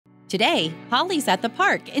Today, Polly's at the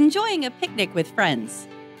park enjoying a picnic with friends.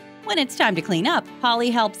 When it's time to clean up,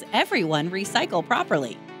 Polly helps everyone recycle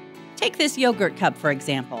properly. Take this yogurt cup, for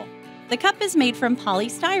example. The cup is made from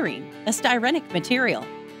polystyrene, a styrenic material.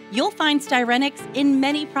 You'll find styrenics in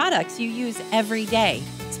many products you use every day,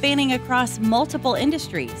 spanning across multiple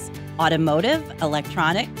industries: automotive,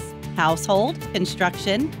 electronics, household,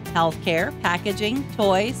 construction, healthcare, packaging,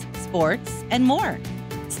 toys, sports, and more.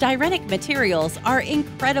 Styrenic materials are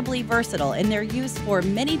incredibly versatile in their use for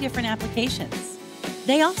many different applications.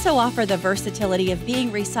 They also offer the versatility of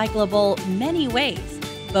being recyclable many ways,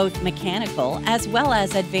 both mechanical as well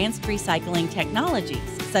as advanced recycling technologies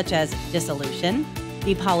such as dissolution,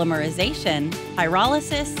 depolymerization,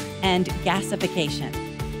 pyrolysis, and gasification.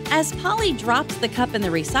 As Polly drops the cup in the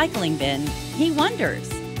recycling bin, he wonders,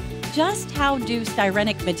 just how do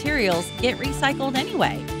styrenic materials get recycled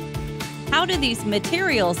anyway? How do these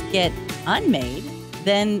materials get unmade,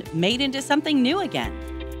 then made into something new again?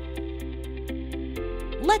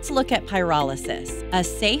 Let's look at pyrolysis, a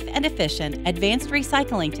safe and efficient advanced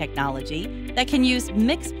recycling technology that can use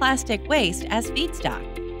mixed plastic waste as feedstock.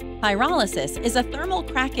 Pyrolysis is a thermal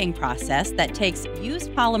cracking process that takes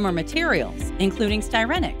used polymer materials, including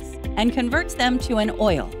styrenics, and converts them to an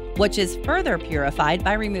oil, which is further purified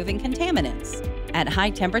by removing contaminants. At high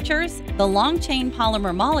temperatures, the long-chain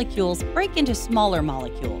polymer molecules break into smaller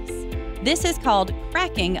molecules. This is called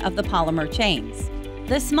cracking of the polymer chains.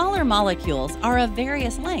 The smaller molecules are of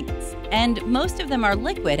various lengths, and most of them are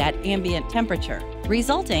liquid at ambient temperature,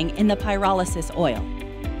 resulting in the pyrolysis oil.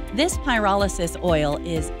 This pyrolysis oil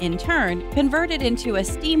is, in turn, converted into a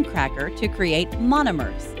steam cracker to create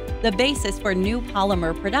monomers, the basis for new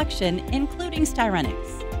polymer production, including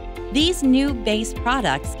styrenics. These new base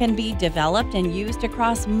products can be developed and used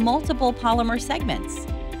across multiple polymer segments.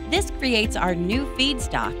 This creates our new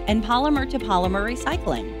feedstock and polymer-to-polymer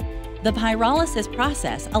recycling. The pyrolysis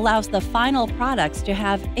process allows the final products to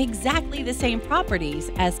have exactly the same properties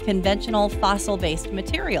as conventional fossil-based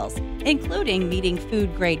materials, including meeting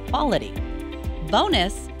food-grade quality.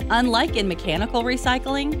 Bonus, unlike in mechanical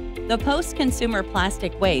recycling, the post-consumer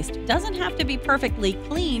plastic waste doesn't have to be perfectly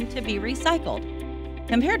clean to be recycled.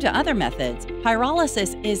 Compared to other methods,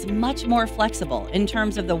 pyrolysis is much more flexible in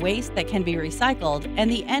terms of the waste that can be recycled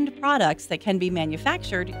and the end products that can be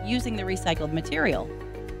manufactured using the recycled material.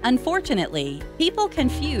 Unfortunately, people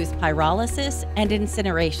confuse pyrolysis and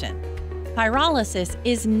incineration. Pyrolysis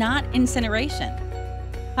is not incineration.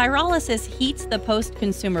 Pyrolysis heats the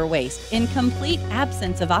post-consumer waste in complete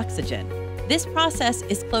absence of oxygen. This process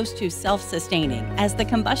is close to self-sustaining, as the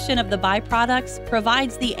combustion of the byproducts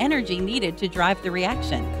provides the energy needed to drive the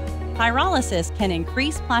reaction. Pyrolysis can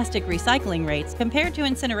increase plastic recycling rates compared to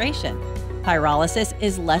incineration. Pyrolysis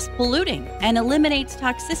is less polluting and eliminates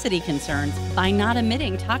toxicity concerns by not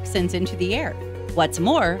emitting toxins into the air. What's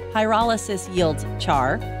more, pyrolysis yields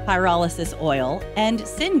char, pyrolysis oil, and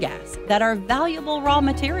syngas that are valuable raw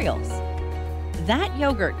materials. That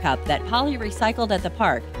yogurt cup that Polly recycled at the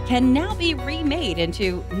park can now be remade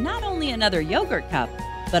into not only another yogurt cup,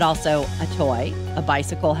 but also a toy, a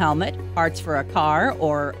bicycle helmet, parts for a car,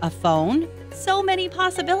 or a phone. So many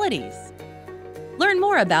possibilities. Learn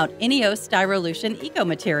more about INEOS Styrolution Eco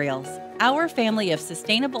Materials, our family of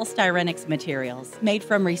sustainable styrenics materials made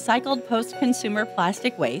from recycled post-consumer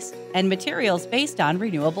plastic waste and materials based on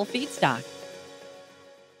renewable feedstock.